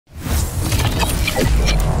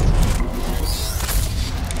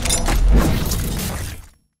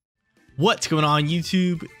What's going on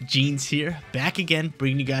YouTube? Jeans here, back again,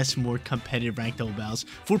 bringing you guys some more competitive ranked double battles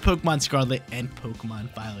for Pokemon Scarlet and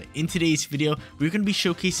Pokemon Violet. In today's video, we're going to be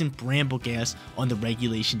showcasing Brambleghast on the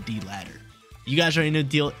Regulation D ladder. You guys already know the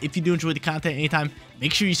deal. If you do enjoy the content anytime,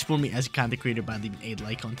 make sure you support me as a content creator by leaving a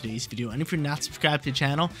like on today's video. And if you're not subscribed to the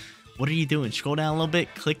channel, what are you doing? Scroll down a little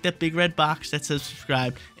bit, click that big red box that says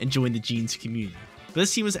subscribe, and join the Jeans community. But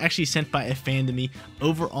this team was actually sent by a fan to me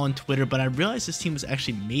over on Twitter, but I realized this team was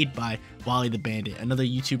actually made by Wally the Bandit, another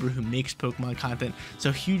YouTuber who makes Pokemon content, so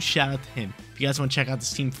huge shout out to him. If you guys want to check out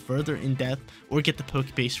this team further in depth or get the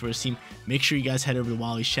Pokebase for this team, make sure you guys head over to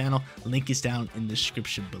Wally's channel. Link is down in the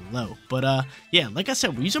description below. But yeah, like I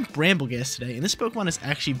said, we're using Brambleghast today, and this Pokemon is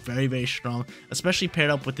actually very strong, especially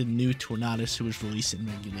paired up with the new Tornadus who was released in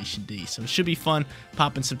Regulation D. So it should be fun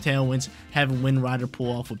popping some Tailwinds, having Wind Rider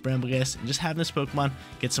pull off with Brambleghast, and just having this Pokemon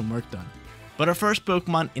get some work done. But our first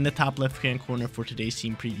Pokemon in the top left hand corner for today's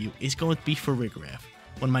team preview is going to be Farigiraf,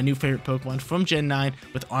 one of my new favorite Pokemon from Gen 9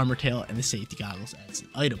 with Armor Tail and the safety goggles as an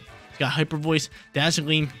item. It's got Hyper Voice, Dazzling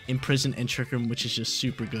Gleam, Imprison, and Trick Room, which is just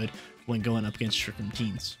super good when going up against Trick Room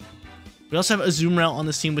teams. We also have Azumarill on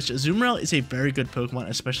this team, which Azumarill is a very good Pokemon,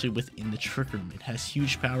 especially within the Trick Room. It has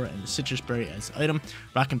huge power and the Citrus Berry as item,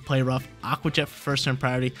 rocking Play Rough, Aqua Jet for first turn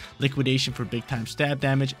priority, Liquidation for big time stab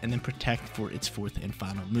damage, and then Protect for its fourth and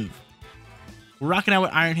final move. We're rocking out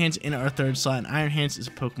with Iron Hands in our third slot, and Iron Hands is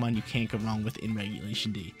a Pokemon you can't go wrong with in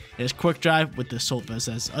Regulation D. It has Quick Drive with the Assault Vest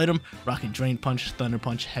as item, rocking Drain Punch, Thunder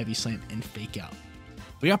Punch, Heavy Slam, and Fake Out.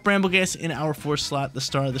 We got Brambleghast in our fourth slot, the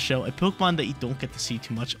star of the show, a Pokemon that you don't get to see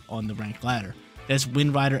too much on the ranked ladder. It has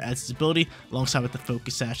Wind Rider as its ability, alongside with the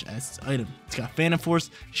Focus Sash as its item. It's got Phantom Force,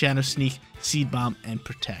 Shadow Sneak, Seed Bomb, and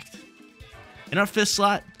Protect. In our fifth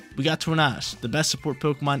slot, we got Tornadus, the best support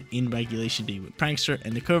Pokemon in Regulation D, with Prankster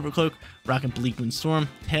and the Covert Cloak, rocking Bleak Wind Storm,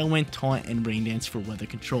 Tailwind, Taunt, and Rain Dance for weather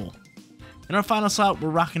control. In our final slot, we're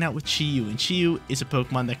rocking out with Chi-Yu, and Chi-Yu is a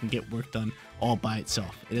Pokemon that can get work done all by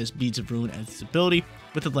itself. It has Beads of Ruin as its ability,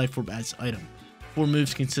 with the Life Orb as its item. 4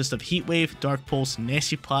 moves consist of Heat Wave, Dark Pulse,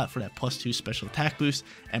 Nasty Plot for that +2 special attack boost,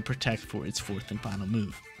 and Protect for its fourth and final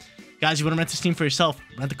move. Guys, you want to rent this team for yourself?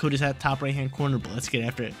 Rent the code is at the top right hand corner, but let's get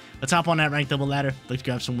after it. Let's hop on that ranked double ladder. Let's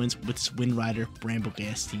grab some wins with this Wind Rider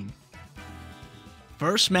Brambleghast team.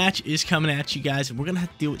 First match is coming at you guys, and we're going to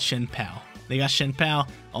have to deal with Shen Pao. They got Shen Pao,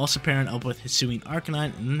 also pairing up with Hisuian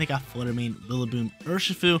Arcanine, and then they got Fluttermane, Rillaboom,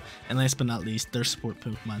 Urshifu, and last but not least, their support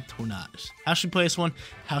Pokemon, Tornadus. How should we play this one?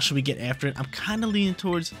 How should we get after it? I'm kind of leaning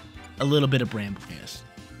towards a little bit of Brambleghast.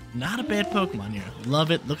 Not a bad Pokemon here.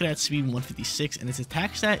 Love it. Look at that speed, 156, and its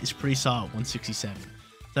attack stat is pretty solid, 167. So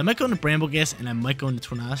I might go into Brambleghast, and I might go into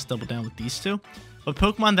Tornadus, double down with these two. But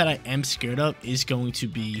Pokemon that I am scared of is going to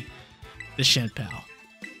be the Shen Pao.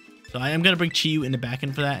 So I am going to bring Chi-Yu in the back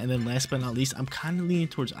end for that, and then last but not least, I'm kind of leaning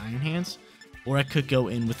towards Iron Hands, or I could go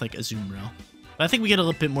in with like Azumarill. But I think we get a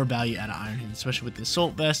little bit more value out of Iron Hands, especially with the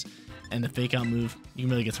Assault Vest and the Fake Out move. You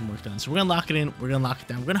can really get some work done. So we're going to lock it in, we're going to lock it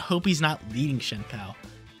down. We're going to hope he's not leading Shen Pao,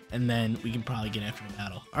 and then we can probably get after the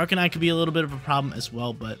battle. Arcanine could be a little bit of a problem as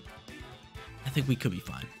well, but I think we could be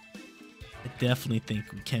fine. I definitely think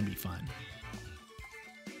we can be fine.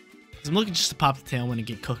 I'm looking just to pop the Tailwind and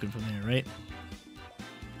get cooking from there, right?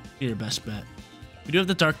 Be your best bet. We do have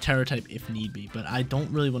the Dark Terror type if need be, but I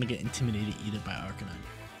don't really want to get intimidated either by Arcanine.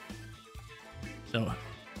 So,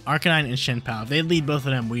 Arcanine and Shen Pao, if they lead both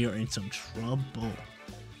of them, we are in some trouble.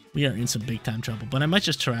 We are in some big time trouble, but I might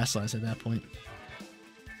just Terrasilize at that point.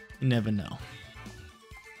 You never know.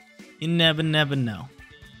 You never know.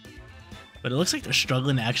 But it looks like they're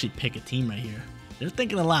struggling to actually pick a team right here. They're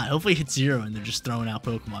thinking a lot. Hopefully it hits 0 and they're just throwing out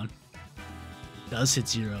Pokemon. It does hit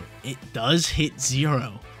 0. It does hit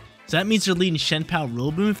 0. So that means they're leading Shen Pao,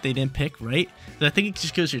 Rillaboom if they didn't pick, right? So I think it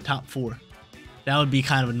just goes to your top 4. That would be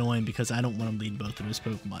kind of annoying because I don't want to lead both of those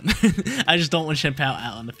Pokemon. I just don't want Shen Pao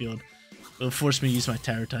out on the field. It will force me to use my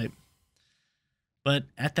Terror type. But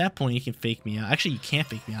at that point, you can fake me out. Actually, you can't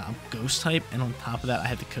fake me out. I'm Ghost type, and on top of that, I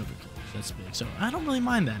have the Covert Cloak. That's big. So I don't really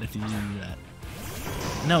mind that if you do that.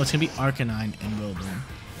 No, it's going to be Arcanine and Rillaboom.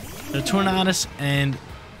 So Tornadus and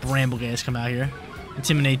Brambleghast come out here.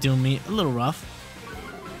 Intimidate doing me a little rough.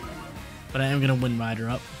 But I am going to Wind Rider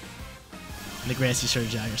up. And the Grassy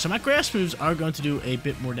Surge out here. So my grass moves are going to do a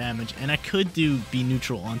bit more damage. And I could be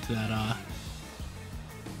neutral onto that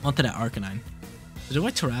Arcanine. Do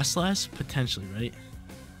I Terrasilize? Potentially, right?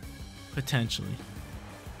 Potentially.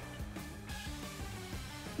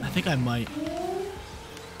 I think I might.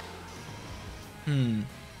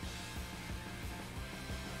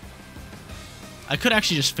 I could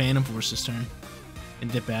actually just Phantom Force this turn and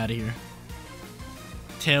dip out of here.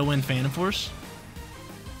 Tailwind Phantom Force.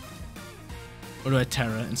 Or do I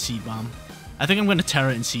Terra and Seed Bomb? I think I'm going to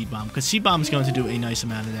Terra and Seed Bomb, because Seed Bomb is going to do a nice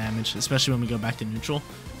amount of damage, especially when we go back to neutral.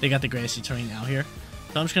 They got the grassy terrain out here.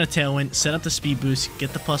 So I'm just going to Tailwind, set up the speed boost,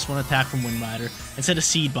 get the +1 attack from Wind Rider, and set a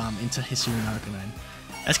Seed Bomb into Hisuian Arcanine.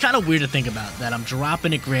 That's kind of weird to think about, that I'm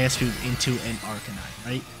dropping a grass move into an Arcanine,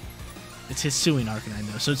 right? It's Hisuian Arcanine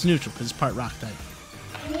though, so it's neutral because it's part rock type.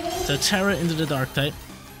 So Terra into the dark type.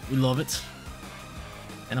 We love it.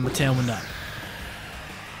 And I'm going to Tailwind up.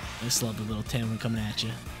 I just love the little Tailwind coming at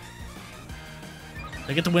you.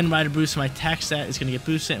 I get the Wind Rider boost, so my attack stat is going to get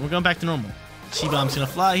boosted, and we're going back to normal. C-Bomb's going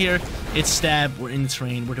to fly here. It's stab. We're in the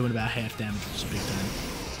terrain. We're doing about half damage, which is big time.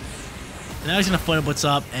 And now he's going to Flutter Blitz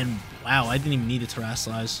up, and wow, I didn't even need to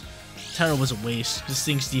Terrasilize. Terra was a waste. This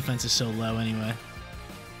thing's defense is so low anyway.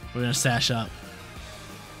 We're going to Sash up.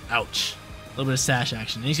 Ouch. A little bit of Sash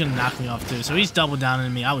action. And he's going to knock me off too, so he's double down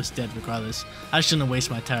on me. I was dead regardless. I shouldn't have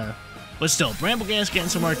wasted my Terra. But still, Brambleghast getting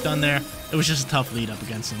some work done there. It was just a tough lead up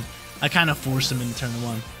against him. I kind of forced him into turn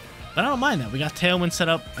 1. But I don't mind that. We got Tailwind set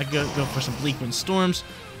up. I could go for some Bleak Wind Storms.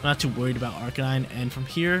 I'm not too worried about Arcanine. And from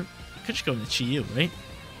here, I could just go into Chi-Yu, right?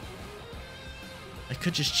 I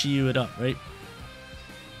could just Chi-Yu it up, right?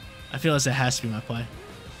 I feel as that has to be my play.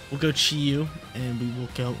 We'll go Chi-Yu, and we will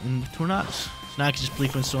go in Tornadus. So now I can just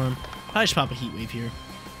Bleak Wind Storm. Probably just pop a Heat Wave here.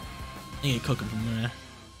 I need to cook him from there.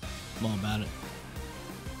 I'm all about it.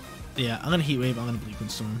 Yeah, I'm going to Heat Wave. I'm going to Bleak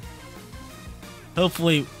Wind Storm.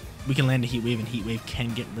 Hopefully, we can land a Heat Wave, and Heat Wave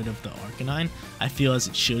can get rid of the Arcanine. I feel as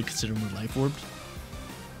it should, considering we're Life Orbed.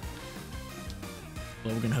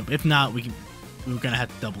 But we're going to hope. If not, we're going to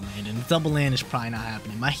have to double land. And double land is probably not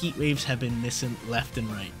happening. My Heat Waves have been missing left and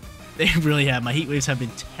right. They really have. My Heat Waves have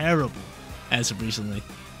been terrible as of recently.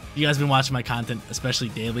 You guys have been watching my content, especially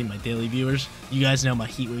daily, my daily viewers. You guys know my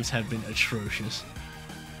Heat Waves have been atrocious.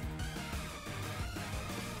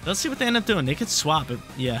 Let's see what they end up doing. They could swap it.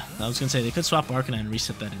 Yeah, I was going to say, they could swap Arcanine and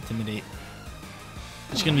reset that Intimidate.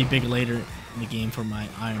 It's going to be big later in the game for my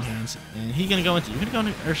Iron Hands. And he's going to go into, you're going to go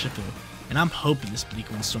into Urshifu. And I'm hoping this Bleak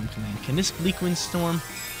Wind Storm can land. Can this Bleak Wind Storm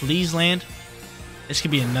please land? This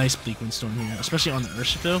could be a nice Bleak Wind Storm here, especially on the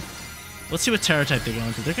Urshifu. Let's see what Terra type they go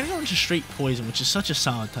into. They're going to go into straight Poison, which is such a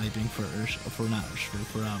solid typing for Rillaboom.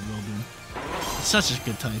 It's such a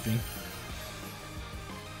good typing.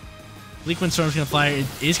 Bleak Wind Storm's going to fly. It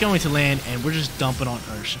is going to land, and we're just dumping on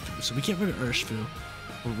Urshifu. So we get rid of Urshifu.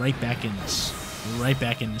 We're right back in this. We're right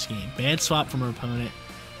back in this game. Bad swap from our opponent.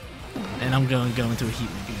 And I'm going to go into a Heat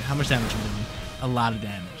Wave here. How much damage am I doing? A lot of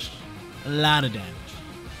damage. A lot of damage.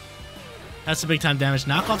 That's the big time damage.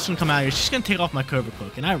 Knockoff's going to come out here. She's going to take off my Cobra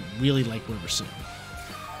Cloak, and I really like where we're sitting.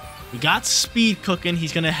 We got speed cooking.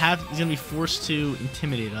 He's going to be forced to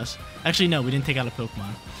intimidate us. Actually, no, we didn't take out a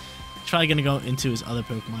Pokemon. He's probably going to go into his other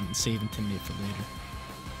Pokemon and save Intimidate for later.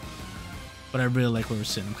 But I really like where we're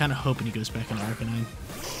sitting. I'm kind of hoping he goes back into Arcanine.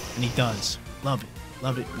 And he does. Love it.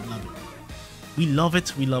 Love it. We love it. We love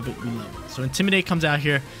it. We love it. We love it. So Intimidate comes out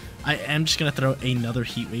here. I am just going to throw another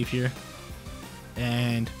Heat Wave here.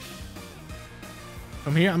 And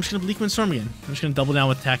from here, I'm just going to Bleak Wind Storm again. I'm just going to double down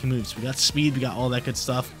with attacking moves. We got speed. We got all that good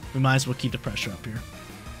stuff. We might as well keep the pressure up here.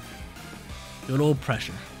 Good old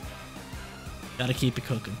pressure. Got to keep it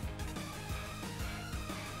cooking.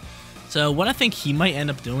 So what I think he might end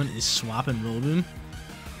up doing is swapping Rillaboom.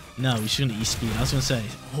 No, he's going to E-Speed. I was going to say,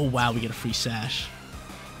 oh wow, we get a free Sash.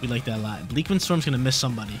 We like that a lot. Bleak Wind Storm's going to miss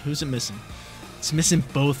somebody. Who's it missing? It's missing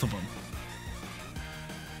both of them.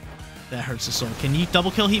 That hurts the soul. Can you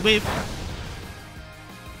double kill Heat Wave?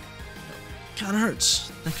 Kind of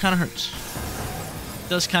hurts. That kind of hurts. It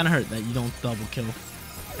does kind of hurt that you don't double kill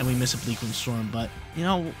and we miss a Bleak Wind Storm, but you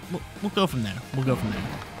know, we'll go from there. We'll go from there.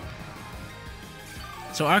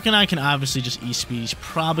 So Arcanine can obviously just E-Speed. He's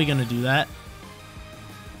probably going to do that.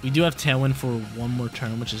 We do have Tailwind for one more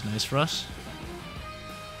turn, which is nice for us.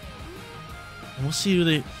 And we'll see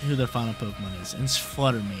who their final Pokemon is. And it's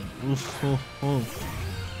Fluttermane. Oof, oh, oh.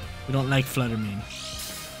 We don't like Fluttermane.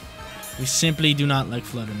 We simply do not like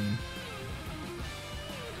Fluttermane.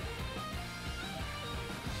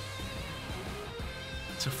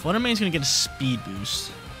 So Fluttermane's going to get a speed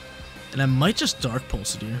boost. And I might just Dark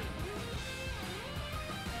Pulse it here.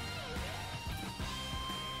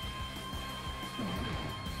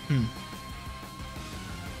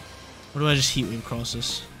 Or do I just Heat Wave across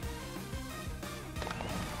this?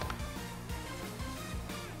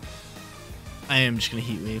 I am just going to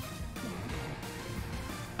Heat Wave.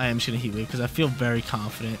 I am just going to Heat Wave because I feel very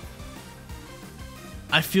confident.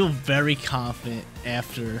 I feel very confident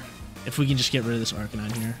after, if we can just get rid of this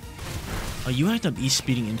Arcanine here. Oh, you end up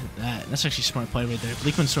E-Speeding into that. That's actually a smart play right there.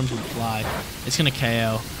 Bleak Wind Storm's going to fly. It's going to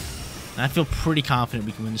KO. And I feel pretty confident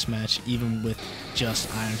we can win this match, even with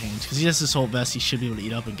just Iron Hands. Because he has this whole vest, he should be able to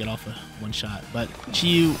eat up and get off a one shot. But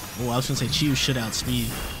Chiyu, well, I was going to say Chiyu should outspeed.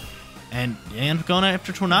 And they end up going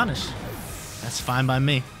after Tornadus. That's fine by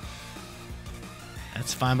me.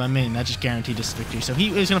 That's fine by me, and that just guaranteed us victory. So he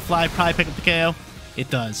was going to fly, probably pick up the KO. It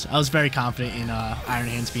does. I was very confident in Iron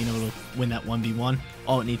Hands being able to win that 1v1.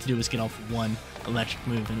 All it needed to do was get off one electric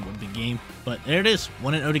move, and it would have been game. But there it is.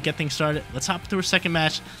 1-0 to get things started. Let's hop into our second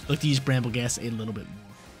match. Look to use Brambleghast a little bit more.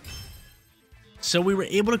 So we were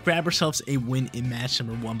able to grab ourselves a win in match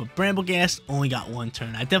number 1, but Brambleghast only got one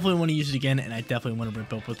turn. I definitely want to use it again, and I definitely want to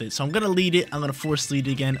rip up with it. So I'm going to lead it. I'm going to force lead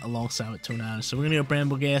it again alongside with Tornadus. So we're going to go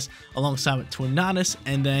Brambleghast alongside with Tornadus,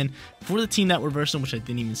 and then for the team that we're versing, which I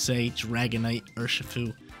didn't even say, Dragonite,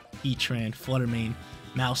 Urshifu, Heatran, Fluttermane,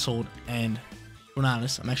 Mousehold, and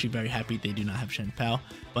Tornadus. I'm actually very happy they do not have Shenpao,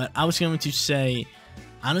 but I was going to say,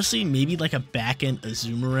 honestly, maybe like a back-end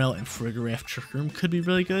Azumarill and Frigoraph Trick Room could be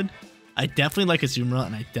really good. I definitely like Azumarill,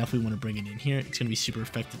 and I definitely want to bring it in here. It's going to be super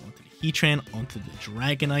effective onto the Heatran, onto the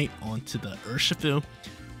Dragonite, onto the Urshifu.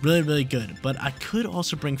 Really, really good. But I could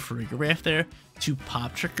also bring Frigoraph there to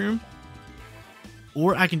pop Trick Room.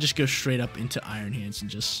 Or I can just go straight up into Iron Hands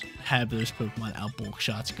and just have those Pokemon out bulk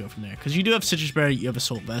shots and go from there. Because you do have Citrus Berry, you have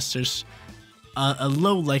Assault Vest. There's a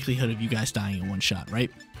low likelihood of you guys dying in one shot,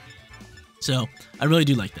 right? So I really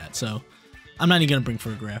do like that. So I'm not even going to bring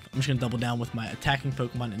Frigoraph. I'm just going to double down with my attacking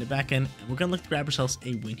Pokemon in the back end. And we're going to look to grab ourselves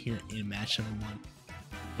a win here in match number 1.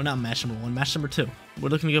 Well, not match number 1, match number 2. We're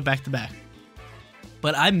looking to go back to back.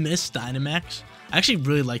 But I miss Dynamax. I actually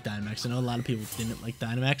really like Dynamax. I know a lot of people didn't like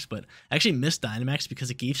Dynamax, but I actually miss Dynamax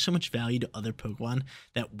because it gave so much value to other Pokemon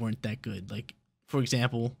that weren't that good. Like, for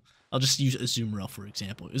example, I'll just use Azumarill, for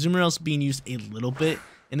example. Azumarill's being used a little bit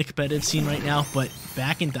in the competitive scene right now, but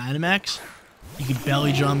back in Dynamax, you can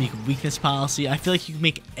Belly Drum, you can Weakness Policy. I feel like you can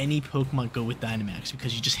make any Pokemon go with Dynamax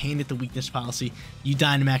because you just hand it the Weakness Policy, you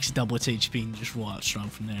Dynamax, double its HP, and you just roll out strong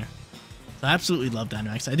from there. So I absolutely love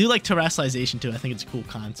Dynamax. I do like Terrestrialization too. I think it's a cool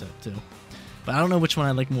concept too. But I don't know which one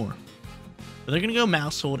I like more. But they're going to go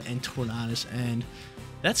Mousehold and Tornadus, and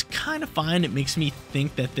that's kind of fine. It makes me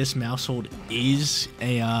think that this Mousehold is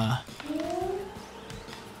like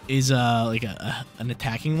an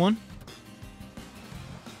attacking one,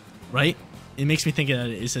 right? It makes me think that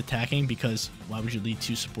it is attacking because why would you lead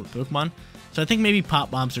 2 support Pokemon? So I think maybe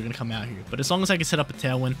Pop Bombs are going to come out here. But as long as I can set up a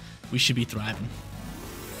Tailwind, we should be thriving.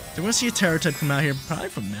 So we're going to see a Terra type come out here, probably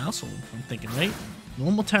from Mousehold, I'm thinking, right?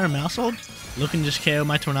 Normal Terra Mousehold, looking to just KO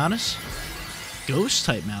my Tornadus. Ghost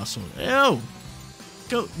type Mousehold. Ew!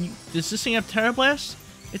 Does this thing have Terra Blast?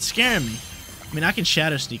 It's scaring me. I mean, I can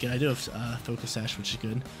Shadow Sneak it. I do have Focus Sash, which is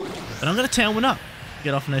good. But I'm going to Tailwind up.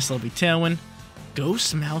 Get off a nice little big Tailwind.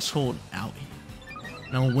 Ghost Mousehold out here.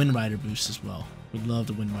 And I'll Wind Rider boost as well. We'd love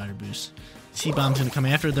the Wind Rider boost. T-Bomb's going to come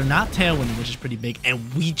after. They're not Tailwinding, which is pretty big.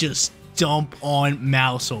 And we just dump on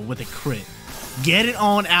Mousehold with a crit. Get it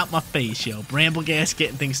on out my face, yo. Brambleghast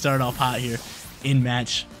getting things started off hot here in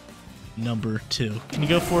match number 2. Can you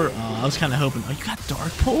go for it? I was kind of hoping. Oh, you got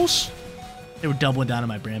Dark Pulse? They were doubling down on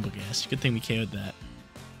my Brambleghast. Good thing we KO'd that.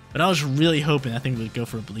 But I was really hoping that thing would go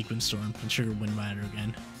for a Bleak Windstorm and trigger Wind Rider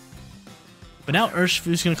again. But now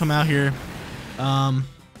Urshifu's going to come out here. Do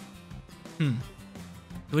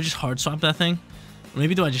I just hard swap that thing? Or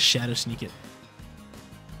maybe do I just Shadow Sneak it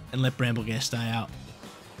and let Brambleghast die out?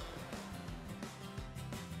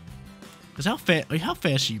 Because how fast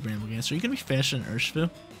are you, Brambleghast? Are you going to be faster than Urshifu?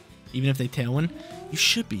 Even if they Tailwind? You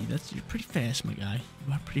should be. You're pretty fast, my guy.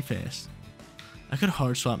 You are pretty fast. I could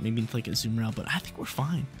hard swap maybe into like a Azumarill, but I think we're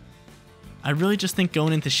fine. I really just think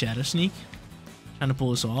going into Shadow Sneak, trying to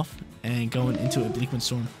pull this off, and going into a Bleak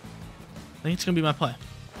Windstorm, I think it's going to be my play.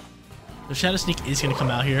 So Shadow Sneak is going to come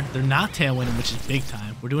out here. They're not Tailwinding, which is big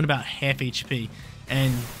time. We're doing about half HP,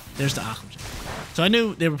 and there's the Aqua Jet. So I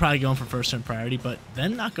knew they were probably going for first turn priority, but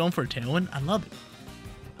them not going for a Tailwind, I love it.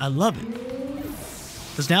 I love it.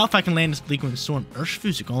 Because now if I can land this Bleak Windstorm,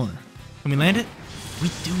 Urshifu's a goner. Can we land it? We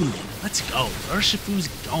do land it. Let's go. Urshifu's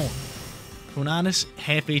gone. Tornadus,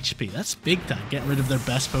 half HP. That's big time, getting rid of their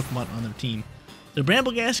best Pokemon on their team. The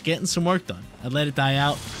Brambleghast getting some work done. I let it die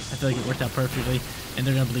out. I feel like it worked out perfectly, and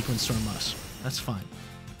they're going to Bleak Windstorm us. That's fine.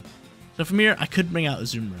 So from here, I could bring out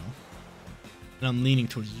Azumarill. And I'm leaning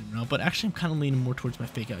towards Azumarill, but actually I'm kind of leaning more towards my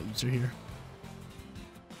Fake Out user here.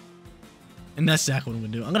 And that's exactly what I'm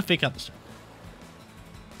going to do. I'm going to Fake Out this turn.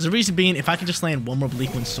 The reason being, if I can just land one more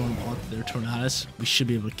Bleak Windstorm onto their Tornadus, we should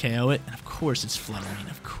be able to KO it. And of course it's Fluttermane.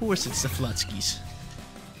 Of course it's the Flutskis.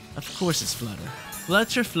 Of course it's Flutter.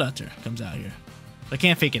 Flutter comes out here. But I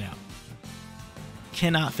can't fake it out.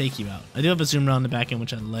 Cannot fake you out. I do have a Zoom around the back end,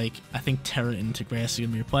 which I like. I think Terra into Grass is going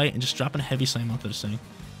to be your play, and just dropping a Heavy Slam onto this thing.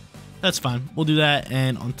 That's fine. We'll do that,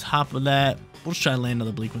 and on top of that, we'll just try to land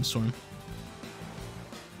another Bleak Windstorm.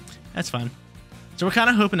 That's fine. So we're kind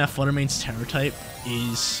of hoping that Flutter Mane's Terror type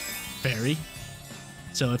is Fairy.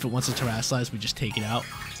 So if it wants to Terrasilize, we just take it out.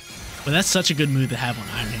 But that's such a good move to have on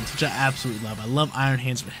Iron Hands, which I absolutely love. I love Iron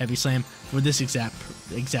Hands with Heavy Slam for this exact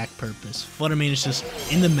purpose. Flutter Mane is just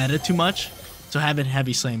in the meta too much, so having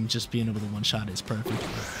Heavy Slam just being able to one-shot is perfect.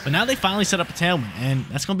 But now they finally set up a Tailwind, and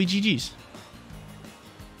that's going to be GG's.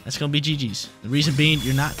 That's going to be GG's. The reason being,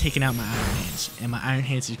 you're not taking out my Iron Hands, and my Iron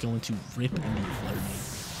Hands is going to rip into you, Flutter Mane.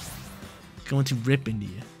 It's going to rip into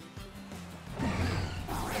you.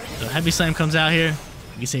 So Heavy Slam comes out here.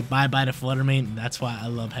 You can say bye-bye to Flutter Mane, and that's why I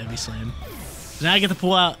love Heavy Slam. So now I get to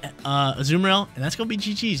pull out a Azumarill, and that's going to be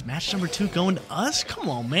GG's. Match number 2 going to us? Come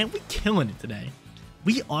on, man. We're killing it today.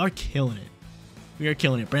 We are killing it. We are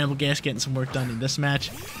killing it. Brambleghast getting some work done in this match.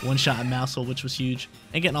 One shot at Mousehole, which was huge.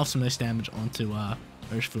 And getting off some nice damage onto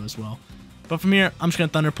Urshifu as well. But from here, I'm just going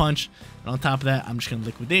to Thunder Punch. And on top of that, I'm just going to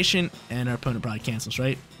Liquidation. And our opponent probably cancels,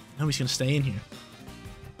 right? No, he's going to stay in here.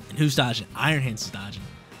 And who's dodging? Iron Hands is dodging.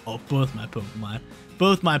 Oh, both my Pokemon.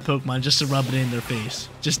 Both my Pokemon just to rub it in their face.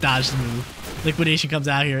 Just dodge the move. Liquidation comes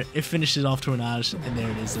out here. It finishes off Tornado. And there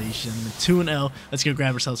it is, ladies and gentlemen. 2-0. Let's go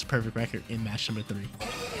grab ourselves a perfect record in match number 3.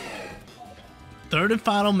 Third and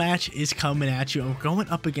final match is coming at you. I'm going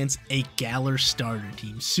up against a Galar starter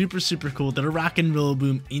team. Super, super cool. They're rocking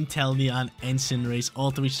Rillaboom, Inteleon, and Cinderace. All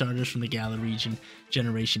 3 starters from the Galar region,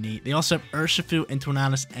 Generation 8. They also have Urshifu and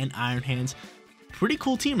Tornadus and Iron Hands. Pretty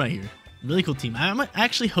cool team right here. Really cool team. I'm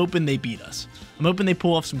actually hoping they beat us. I'm hoping they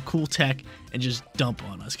pull off some cool tech and just dump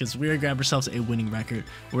on us, because we're going to grab ourselves a winning record.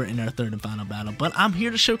 We're in our third and final battle. But I'm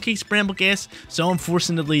here to showcase Brambleghast, so I'm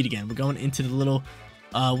forcing the lead again. We're going into the little...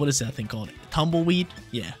 what is that thing called? Tumbleweed?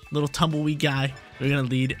 Yeah, little tumbleweed guy. We're going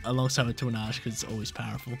to lead alongside with Tornado because it's always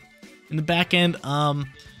powerful. In the back end, I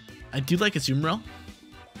do like Azumarill.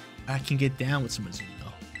 I can get down with some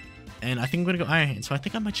Azumarill. And I think I'm going to go Iron Hand. So I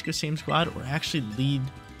think I might just go same squad or actually lead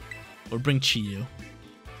or bring Chiyu.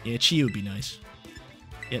 Yeah, Chiyu would be nice.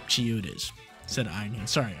 Yep, Chiyu it is. Instead of Iron Hand.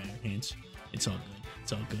 Sorry, Iron Hands. It's all good.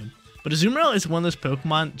 It's all good. But Azumarill is one of those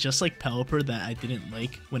Pokemon, just like Pelipper, that I didn't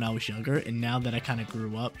like when I was younger. And now that I kind of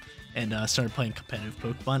grew up and started playing competitive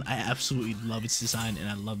Pokemon, I absolutely love its design and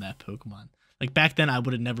I love that Pokemon. Like back then, I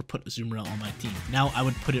would have never put Azumarill on my team. Now I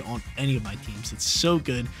would put it on any of my teams. It's so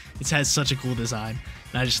good. It has such a cool design.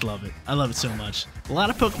 And I just love it. I love it so much. A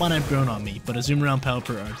lot of Pokemon have grown on me, but Azumarill and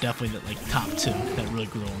Pelipper are definitely the top 2 that really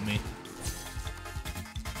grew on me.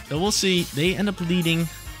 So we'll see. They end up leading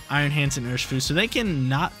Iron Hands and Urshifu, so they can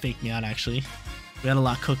not fake me out, actually. We got a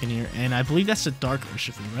lot cooking here, and I believe that's the Dark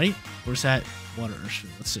Urshifu, right? Or is that Water Urshifu?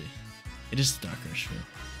 Let's see. It is the Dark Urshifu.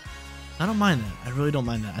 I don't mind that. I really don't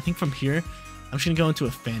mind that. I think from here, I'm just going to go into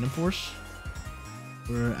a Phantom Force,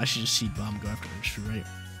 or I should just Seed Bomb, go after Urshifu, right?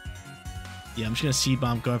 Yeah, I'm just going to Seed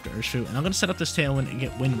Bomb, go after Urshifu, and I'm going to set up this Tailwind and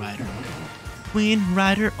get Wind Rider. Wind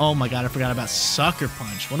Rider? Oh my god, I forgot about Sucker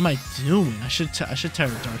Punch. What am I doing? I should Terra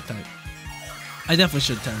Dark type. I definitely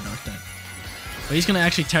should Terra Dark type. But he's going to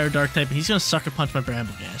actually Terra Dark type, and he's going to Sucker Punch my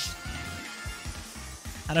Brambleghast.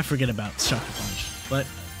 How'd I forget about Sucker Punch? But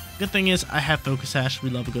good thing is, I have Focus Sash. We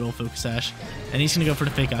love a good old Focus Sash. And he's going to go for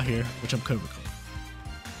the Fake Out here, which I'm Cobra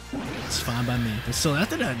Club. It's fine by me. But still, that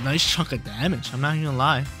did a nice chunk of damage. I'm not even going to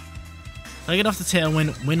lie. So I get off the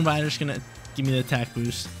Tailwind. Wind Rider's going to give me the attack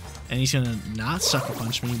boost. And he's going to not Sucker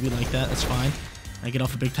Punch me. We like that. That's fine. I get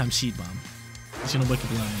off a big time Seed Bomb. He's going to Wicked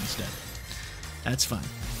Blow me instead. That's fine.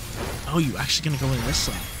 Oh, you actually gonna go in this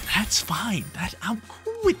side? That's fine. I'm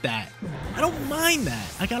cool with that. I don't mind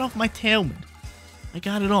that. I got off my Tailwind. I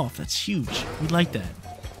got it off. That's huge. We like that.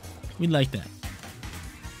 We like that.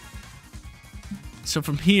 So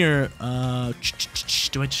from here, do I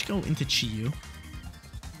just go into Chiyu?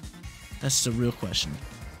 That's the real question.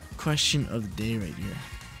 Question of the day right here.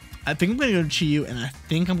 I think I'm gonna go to Chiyu, and I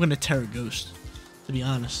think I'm gonna Terra Ghost. To be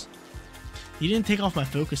honest, he didn't take off my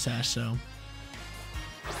Focus Sash, so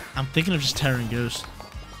I'm thinking of just Terra and Ghost.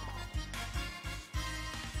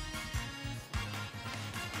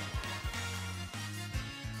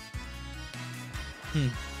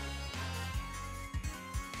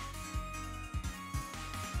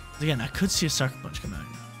 Again, I could see a Sucker Punch come out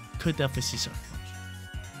here. Could definitely see Sucker Punch.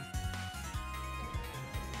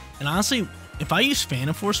 And honestly, if I use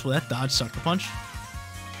Phantom Force, will that dodge Sucker Punch?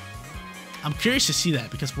 I'm curious to see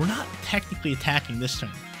that, because we're not technically attacking this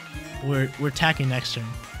turn. We're attacking next turn.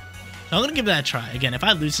 So I'm gonna give that a try. Again, if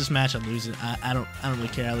I lose this match, I lose it. I don't really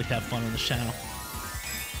care. I like to have fun on this channel.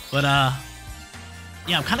 But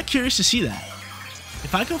yeah, I'm kind of curious to see that.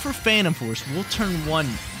 If I go for Phantom Force, we'll turn 1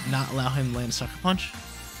 not allow him to land a Sucker Punch.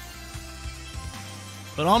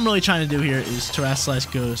 But all I'm really trying to do here is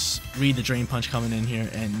Terrasilize Ghost, read the Drain Punch coming in here,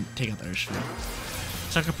 and take out the Urshifu.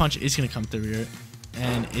 Sucker Punch is going to come through here,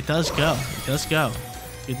 and it does go. It does go.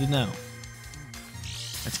 Good to know.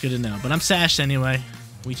 That's good to know. But I'm sashed anyway.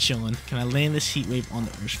 We chilling. Can I land this Heat Wave on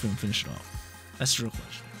the Urshifu and finish it off? That's the real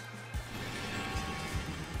question.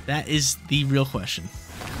 That is the real question.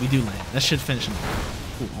 We do land. That should finish him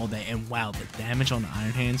all day. And wow, the damage on the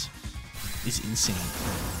Iron Hands is insane.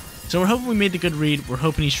 So we're hoping we made the good read. We're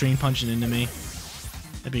hoping he's Drain Punching into me.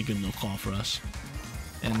 That'd be a good little call for us.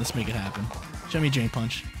 And let's make it happen. Show me Drain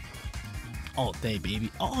Punch. All day,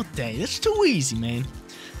 baby. All day. That's too easy, man.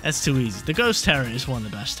 That's too easy. The Ghost Terra is one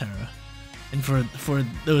of the best Terra. And for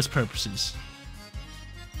those purposes,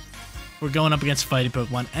 we're going up against fighting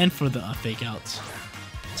Pokemon and for the fake outs.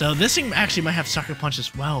 So this thing actually might have Sucker Punch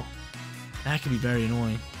as well. That could be very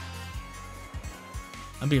annoying.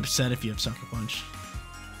 I'd be upset if you have Sucker Punch.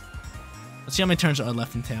 Let's see how many turns are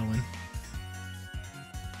left in Tailwind.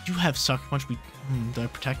 You have Sucker Punch. Do I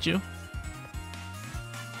protect you?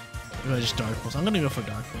 Or do I just Dark Pulse? I'm going to go for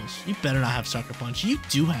Dark Pulse. You better not have Sucker Punch. You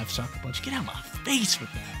do have Sucker Punch. Get out of my face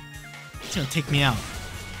with that. It's going to take me out.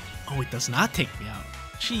 Oh, it does not take me out.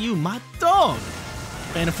 Gee, you, my dog.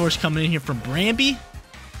 Phantom Force coming in here from Bramby.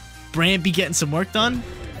 Bramby getting some work done.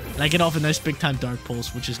 And I get off a nice big time Dark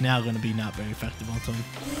Pulse, which is now going to be not very effective on him.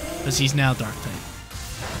 Because he's now Dark type.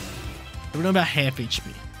 We're doing about half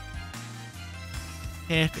HP.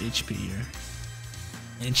 Half HP here.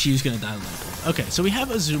 And she was going to die low. Okay, so we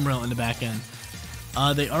have a Azumarill in the back end.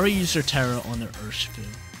 They already used their Terra on their Urshifu.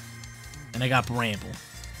 And I got Bramble.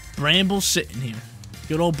 Bramble sitting here.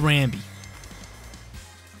 Good old Bramby.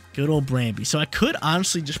 Good old Bramby. So I could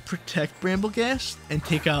honestly just protect Brambleghast and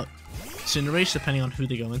take out Cinderace depending on who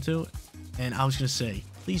they go into. And I was going to say,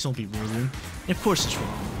 please don't be Rillaboom. And of course it's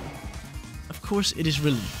Rillaboom. Of course it is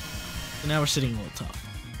Rillaboom. So now we're sitting a little tough.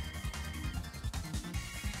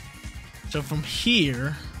 So from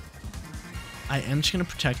here, I am just going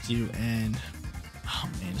to protect you and... Oh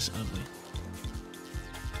man, it's ugly.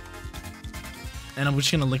 And I'm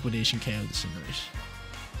just going to Liquidation KO the Cinderace.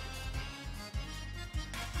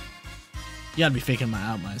 You gotta be faking my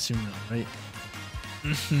out, my Azumarill, right?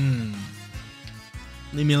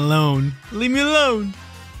 Leave me alone. Leave me alone.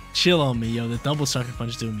 Chill on me, yo. The double Sucker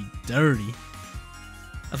Punch is doing me dirty.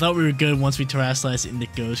 I thought we were good once we Terrasalized into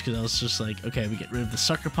Ghost because I was just like, okay, we get rid of the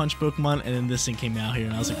Sucker Punch Pokemon, and then this thing came out here,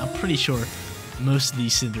 and I was like, I'm pretty sure most of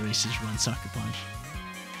these Cinderaces run Sucker Punch.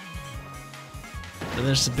 So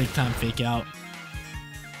there's a big time fake out.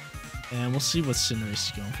 And we'll see what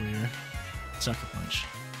Cinderace is going for here. Sucker Punch.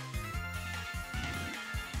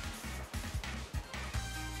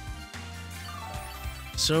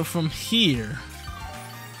 So from here,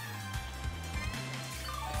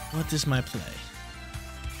 what is my play?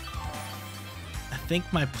 I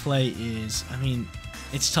think my play is, I mean,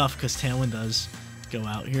 it's tough because Tailwind does go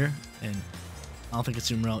out here, and I don't think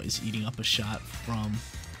Azumarill is eating up a shot from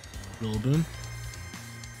Rillaboom.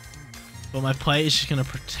 But my play is just going to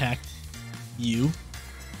protect you,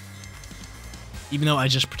 even though I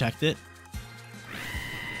just protect it.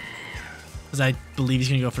 Because I believe he's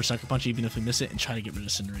going to go for Sucker Punch even if we miss it and try to get rid of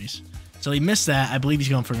Cinderace. So he missed that. I believe he's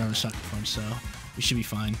going for another Sucker Punch, so we should be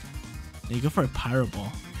fine. And you go for a Pyro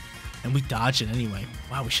Ball. And we dodge it anyway.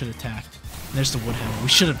 Wow, we should have attacked. And there's the Wood Hammer. We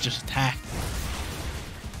should have just attacked.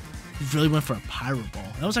 We really went for a Pyro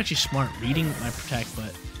Ball. That was actually smart, reading my Protect,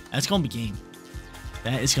 but that's going to be game.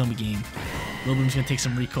 That is going to be game. Rillaboom's going to take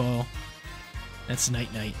some recoil. That's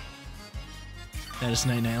Night Night. That is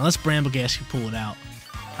Night Night. Unless Brambleghast can pull it out.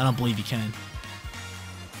 I don't believe he can.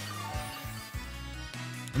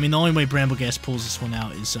 I mean, the only way Brambleghast pulls this one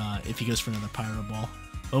out is if he goes for another Pyro Ball.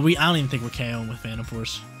 But I don't even think we're KOing with Phantom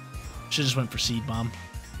Force. Should just went for Seed Bomb.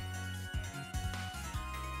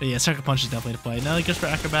 But yeah, Sucker Punch is definitely the play. Now he goes for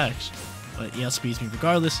Acrobatics. But he outspeeds me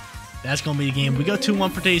regardless. That's going to be the game. We go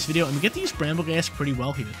 2-1 for today's video, and we get to use Brambleghast pretty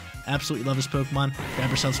well here. Absolutely love this Pokemon. Grab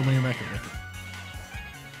yourselves a winning record with it.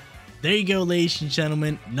 There you go, ladies and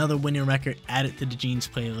gentlemen. Another winning record added to the Genes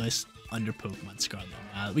playlist under Pokemon Scarlet.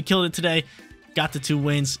 We killed it today. Got the 2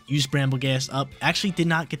 wins. Used Brambleghast up. Actually did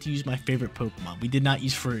not get to use my favorite Pokemon. We did not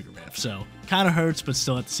use Farigiraf, so kind of hurts, but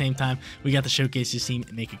still at the same time, we got to showcase this team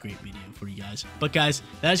and make a great video for you guys. But guys,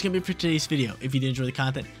 that is going to be it for today's video. If you did enjoy the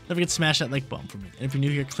content, don't forget to smash that like button for me. And if you're new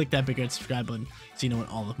here, click that big red subscribe button so you know when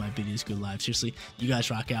all of my videos go live. Seriously, you guys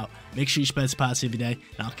rock out. Make sure you spread this positivity day,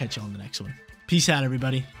 and I'll catch you on the next one. Peace out,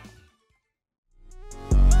 everybody.